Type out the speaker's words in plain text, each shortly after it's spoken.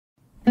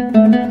Hi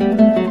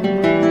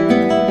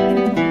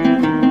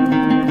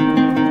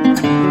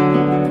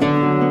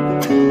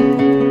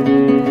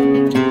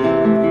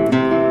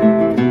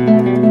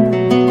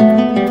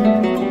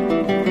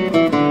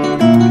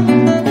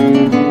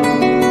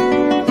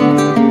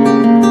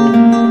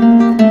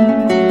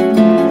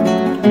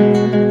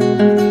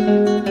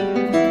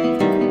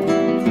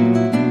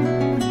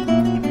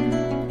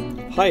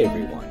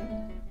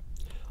everyone.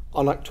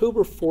 On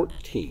October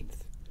 14th,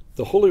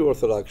 the Holy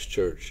Orthodox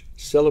Church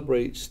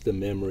celebrates the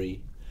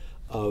memory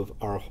of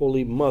our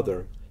Holy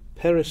Mother,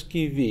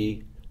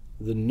 Paraskeve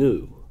the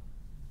New.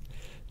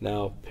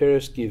 Now,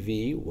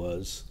 Paraskeve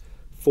was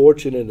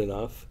fortunate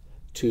enough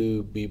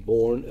to be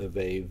born of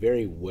a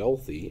very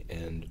wealthy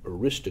and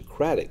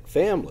aristocratic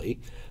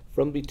family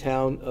from the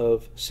town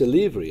of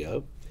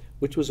Silivria,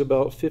 which was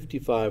about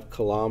 55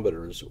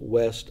 kilometers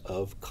west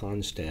of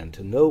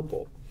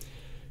Constantinople.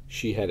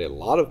 She had a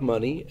lot of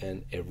money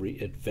and every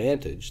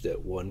advantage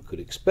that one could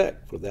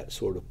expect for that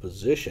sort of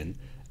position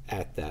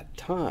at that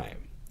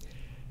time.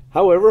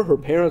 However, her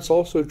parents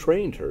also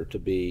trained her to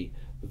be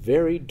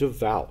very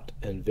devout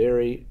and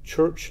very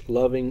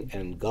church-loving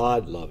and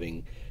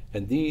God-loving,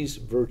 and these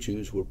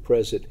virtues were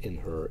present in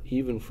her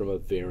even from a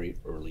very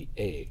early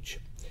age.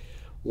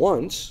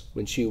 Once,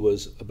 when she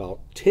was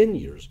about 10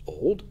 years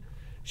old,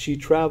 she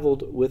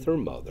traveled with her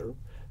mother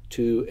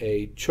to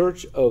a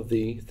church of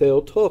the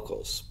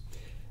Theotokos.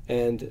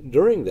 And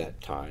during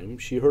that time,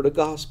 she heard a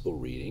gospel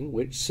reading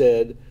which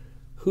said,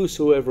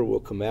 "Whosoever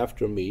will come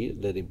after me,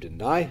 let him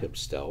deny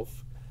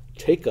himself,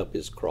 take up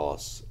his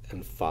cross,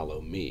 and follow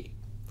me."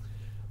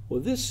 Well,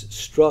 this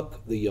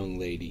struck the young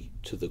lady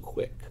to the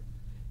quick.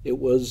 It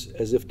was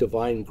as if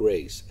divine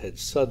grace had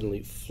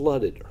suddenly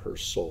flooded her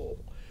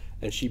soul,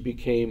 and she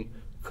became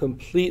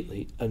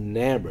completely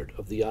enamored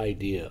of the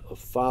idea of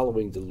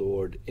following the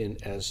Lord in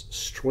as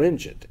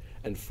stringent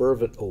and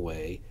fervent a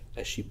way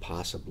as she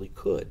possibly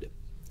could.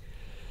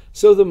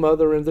 So the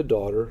mother and the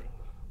daughter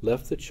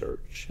left the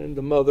church, and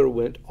the mother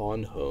went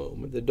on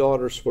home. The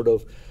daughter sort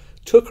of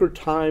took her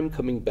time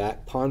coming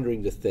back,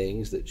 pondering the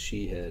things that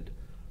she had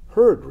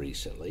heard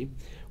recently,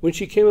 when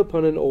she came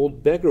upon an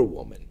old beggar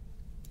woman.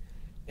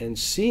 And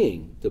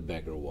seeing the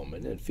beggar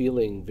woman and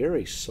feeling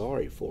very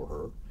sorry for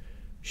her,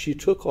 she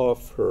took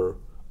off her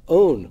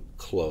own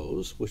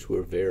clothes, which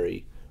were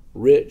very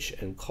rich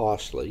and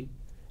costly,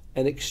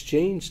 and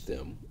exchanged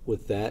them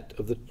with that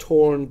of the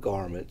torn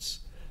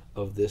garments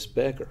of this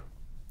beggar.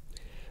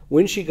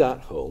 When she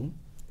got home,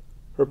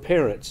 her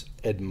parents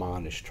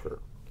admonished her.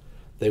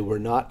 They were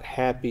not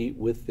happy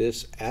with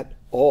this at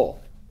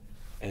all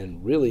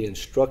and really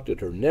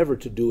instructed her never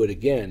to do it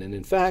again. And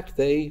in fact,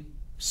 they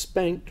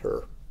spanked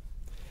her.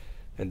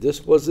 And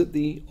this wasn't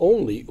the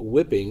only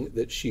whipping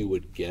that she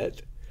would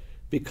get,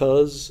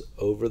 because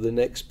over the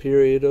next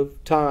period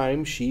of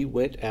time, she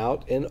went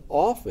out and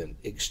often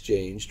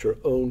exchanged her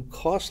own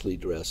costly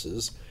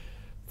dresses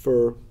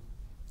for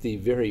the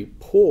very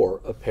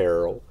poor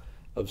apparel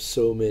of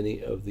so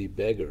many of the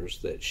beggars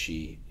that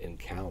she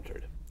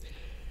encountered.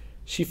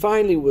 She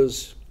finally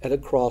was at a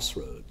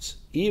crossroads,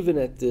 even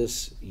at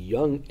this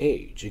young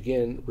age.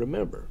 Again,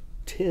 remember,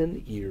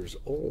 10 years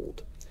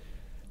old.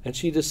 And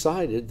she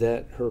decided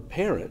that her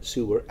parents,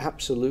 who were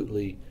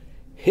absolutely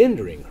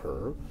hindering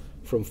her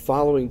from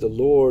following the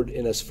Lord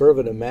in as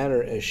fervent a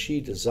manner as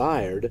she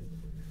desired,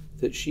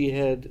 that she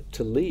had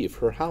to leave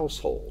her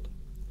household.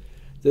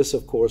 This,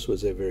 of course,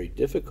 was a very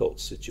difficult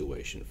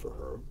situation for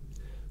her,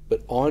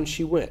 but on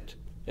she went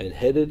and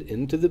headed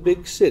into the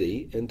big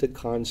city, into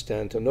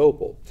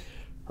Constantinople.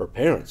 Her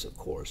parents, of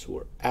course,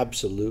 were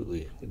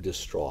absolutely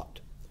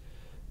distraught.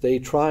 They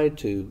tried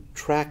to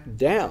track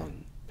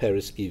down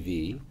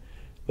Paraskeve,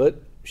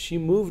 but she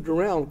moved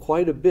around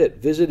quite a bit,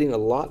 visiting a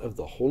lot of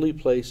the holy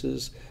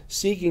places,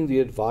 seeking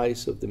the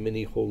advice of the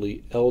many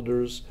holy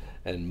elders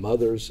and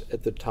mothers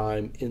at the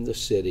time in the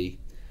city,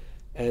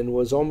 and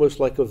was almost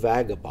like a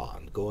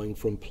vagabond, going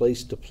from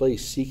place to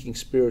place, seeking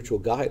spiritual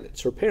guidance.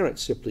 Her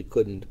parents simply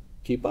couldn't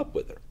keep up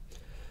with her.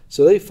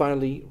 So they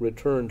finally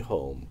returned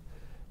home,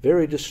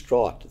 very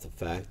distraught at the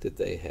fact that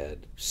they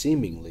had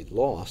seemingly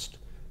lost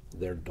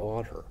their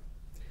daughter.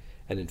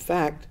 And in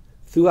fact,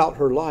 throughout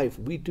her life,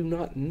 we do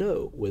not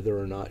know whether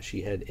or not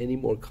she had any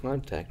more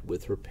contact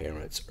with her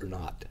parents or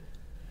not.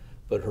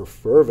 But her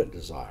fervent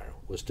desire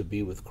was to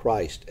be with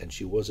Christ, and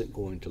she wasn't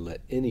going to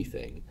let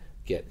anything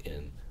get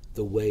in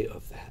the way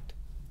of that.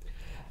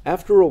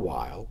 After a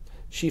while,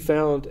 she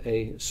found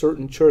a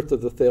certain church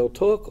of the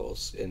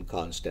Theotokos in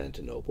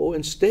Constantinople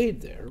and stayed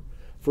there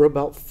for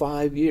about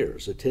 5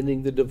 years,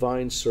 attending the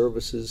divine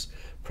services,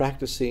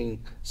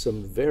 practicing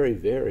some very,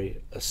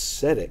 very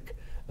ascetic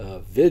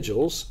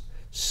vigils,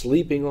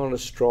 sleeping on a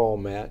straw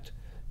mat,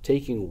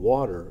 taking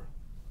water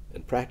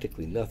and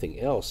practically nothing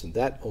else, and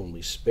that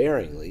only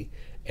sparingly,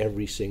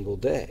 every single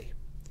day.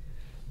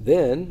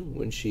 Then,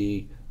 when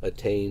she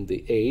attained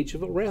the age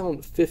of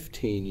around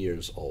 15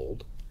 years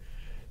old,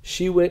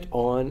 she went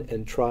on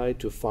and tried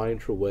to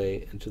find her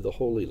way into the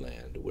Holy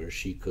Land, where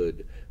she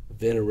could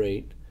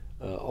venerate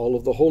all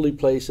of the holy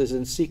places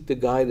and seek the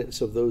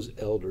guidance of those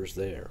elders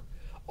there.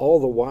 all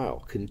the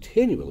while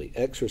continually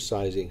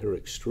exercising her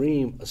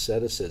extreme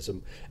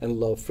asceticism and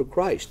love for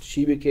Christ.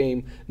 She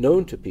became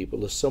known to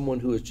people as someone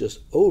who is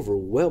just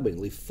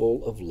overwhelmingly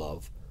full of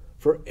love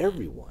for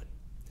everyone.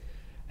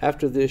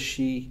 After this,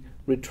 she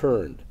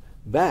returned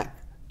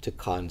back to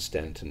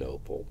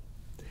Constantinople,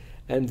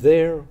 and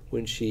there,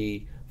 when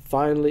she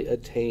finally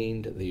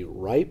attained the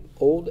ripe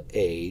old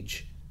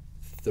age,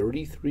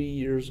 33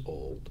 years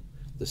old,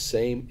 the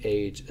same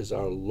age as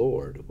our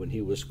Lord when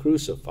he was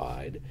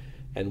crucified,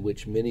 and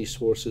which many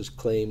sources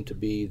claim to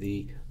be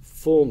the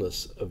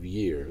fullness of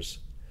years,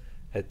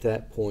 at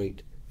that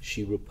point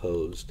she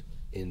reposed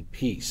in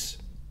peace.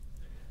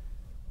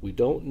 We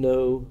don't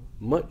know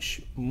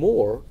much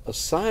more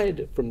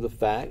aside from the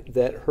fact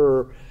that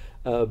her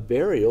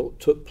burial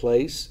took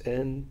place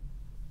and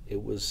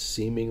it was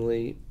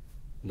seemingly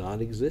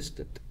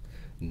non-existent.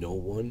 No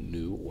one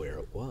knew where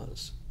it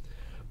was.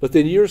 But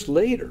then years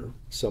later,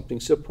 something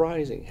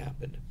surprising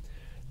happened.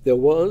 There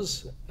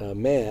was a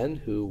man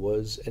who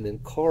was an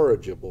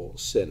incorrigible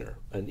sinner,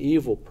 an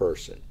evil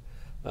person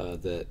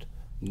that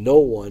no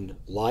one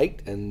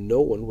liked and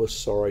no one was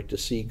sorry to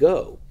see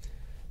go.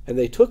 And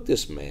they took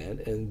this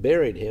man and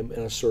buried him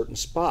in a certain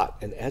spot.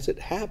 And as it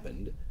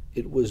happened,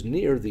 it was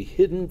near the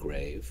hidden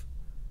grave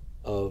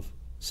of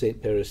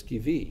St.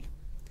 Paraskeve.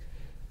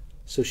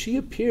 So she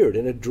appeared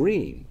in a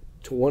dream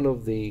to one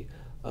of the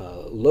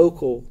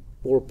local,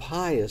 more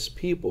pious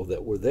people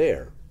that were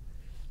there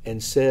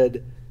and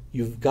said,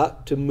 "You've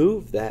got to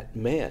move that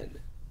man.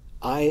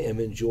 I am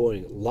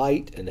enjoying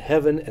light and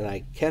heaven, and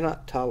I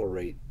cannot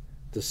tolerate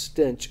the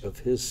stench of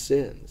his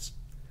sins."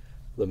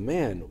 The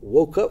man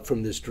woke up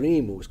from this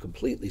dream and was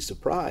completely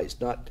surprised,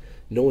 not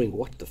knowing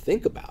what to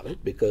think about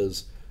it,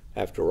 because,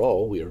 after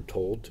all, we are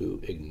told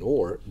to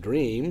ignore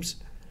dreams,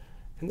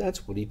 and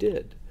that's what he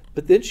did.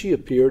 But then she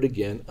appeared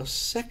again a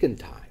second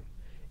time,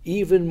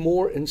 even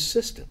more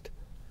insistent.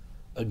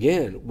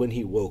 Again, when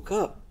he woke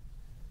up,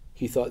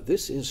 he thought,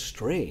 "This is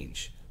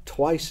strange,"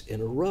 twice in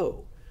a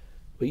row.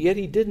 But yet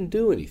he didn't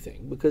do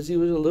anything because he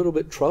was a little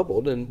bit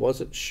troubled and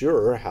wasn't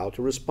sure how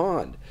to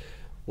respond.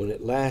 When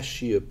at last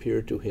she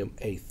appeared to him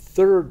a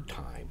third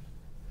time,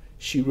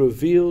 she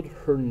revealed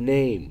her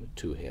name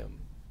to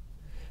him.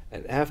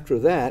 And after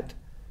that,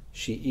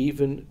 she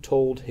even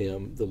told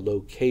him the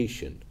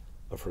location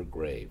of her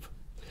grave.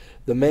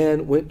 The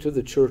man went to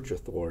the church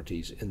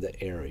authorities in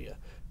the area,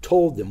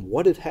 told them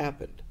what had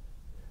happened.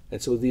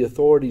 And so the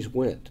authorities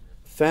went,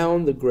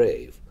 found the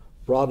grave,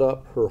 brought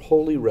up her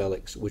holy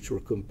relics, which were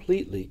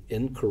completely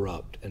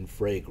incorrupt and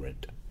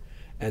fragrant,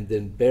 and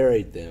then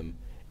buried them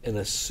in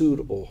a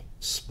suitable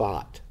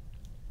spot.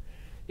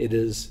 It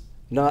is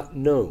not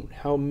known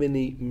how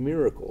many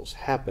miracles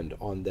happened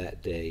on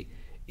that day,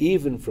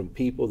 even from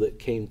people that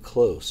came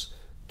close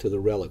to the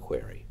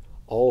reliquary.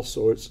 All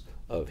sorts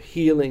of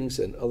healings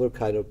and other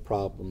kind of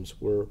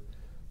problems were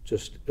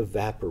just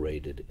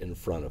evaporated in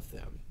front of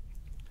them.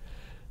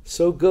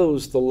 So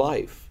goes the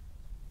life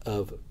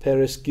of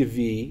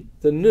Paraskeve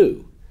the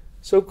New,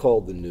 so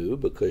called the New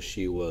because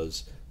she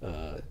was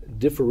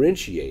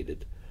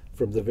differentiated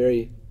from the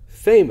very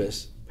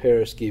famous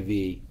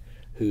Paraskeve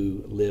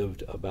who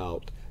lived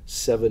about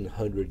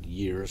 700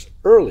 years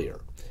earlier,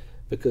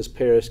 because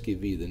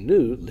Paraskeve the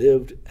New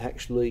lived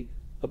actually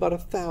about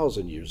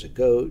 1,000 years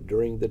ago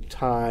during the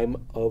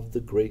time of the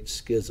Great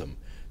Schism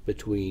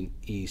between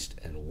East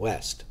and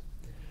West.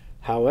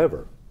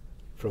 However,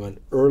 from an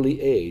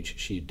early age,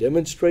 she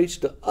demonstrates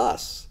to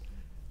us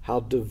how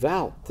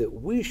devout that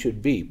we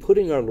should be,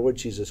 putting our Lord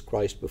Jesus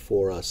Christ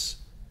before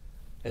us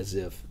as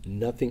if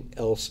nothing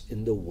else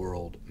in the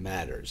world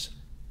matters.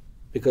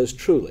 Because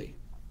truly,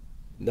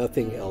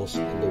 nothing else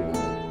in the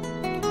world